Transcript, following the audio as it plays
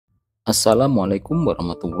Assalamualaikum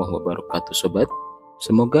warahmatullahi wabarakatuh sobat.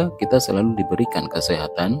 Semoga kita selalu diberikan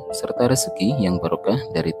kesehatan serta rezeki yang barokah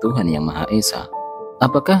dari Tuhan Yang Maha Esa.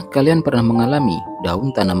 Apakah kalian pernah mengalami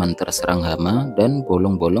daun tanaman terserang hama dan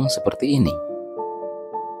bolong-bolong seperti ini?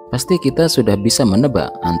 Pasti kita sudah bisa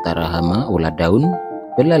menebak antara hama ulat daun,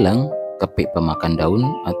 belalang, kepik pemakan daun,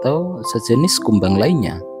 atau sejenis kumbang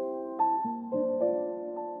lainnya.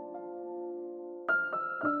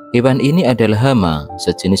 Hewan ini adalah hama,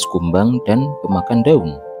 sejenis kumbang dan pemakan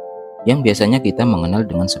daun, yang biasanya kita mengenal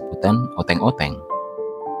dengan sebutan oteng-oteng.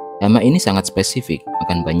 Hama ini sangat spesifik,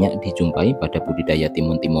 akan banyak dijumpai pada budidaya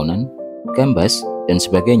timun-timunan, gambas, dan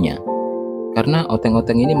sebagainya. Karena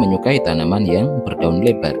oteng-oteng ini menyukai tanaman yang berdaun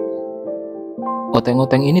lebar.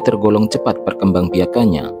 Oteng-oteng ini tergolong cepat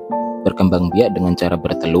perkembangbiakannya, berkembang biak dengan cara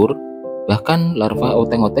bertelur. Bahkan larva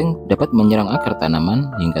oteng-oteng dapat menyerang akar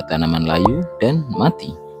tanaman hingga tanaman layu dan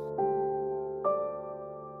mati.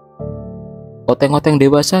 Oteng-oteng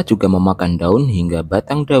dewasa juga memakan daun hingga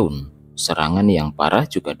batang daun. Serangan yang parah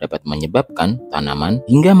juga dapat menyebabkan tanaman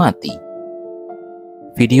hingga mati.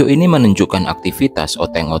 Video ini menunjukkan aktivitas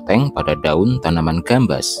oteng-oteng pada daun tanaman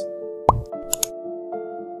gambas.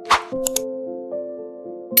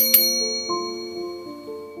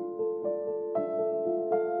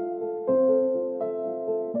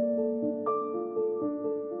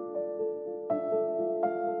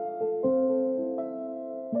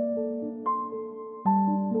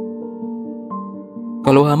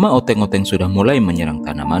 Kalau hama oteng-oteng sudah mulai menyerang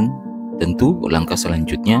tanaman, tentu langkah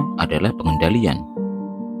selanjutnya adalah pengendalian.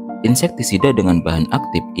 Insektisida dengan bahan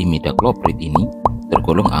aktif imidakloprid ini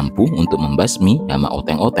tergolong ampuh untuk membasmi hama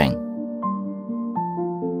oteng-oteng.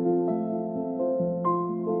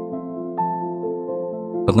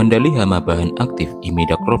 Pengendali hama bahan aktif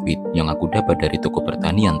imidakloprid yang aku dapat dari toko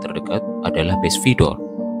pertanian terdekat adalah Besvidor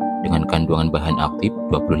dengan kandungan bahan aktif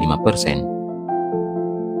 25%.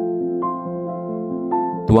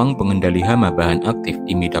 Tuang pengendali hama bahan aktif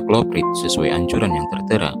imidakloprid sesuai anjuran yang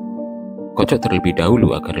tertera. Kocok terlebih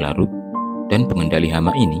dahulu agar larut, dan pengendali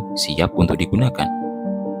hama ini siap untuk digunakan.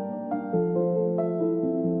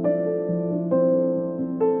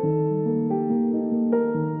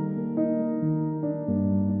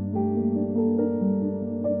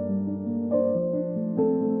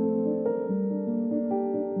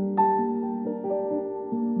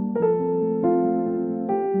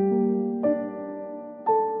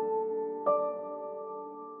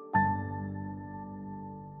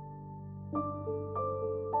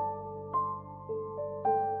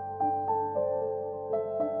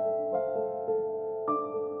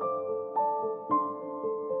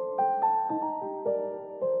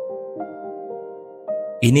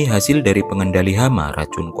 Ini hasil dari pengendali hama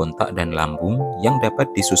racun kontak dan lambung yang dapat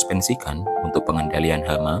disuspensikan untuk pengendalian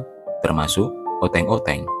hama, termasuk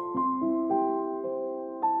oteng-oteng.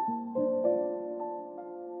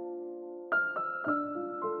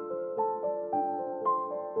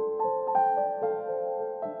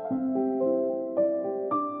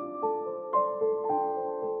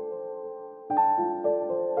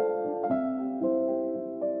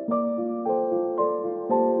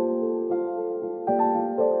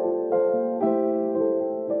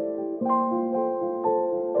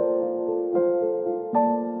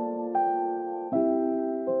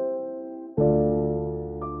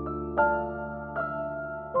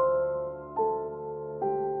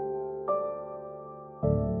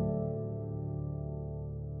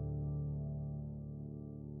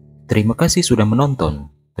 Terima kasih sudah menonton.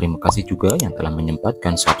 Terima kasih juga yang telah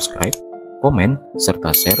menyempatkan subscribe, komen,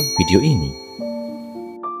 serta share video ini.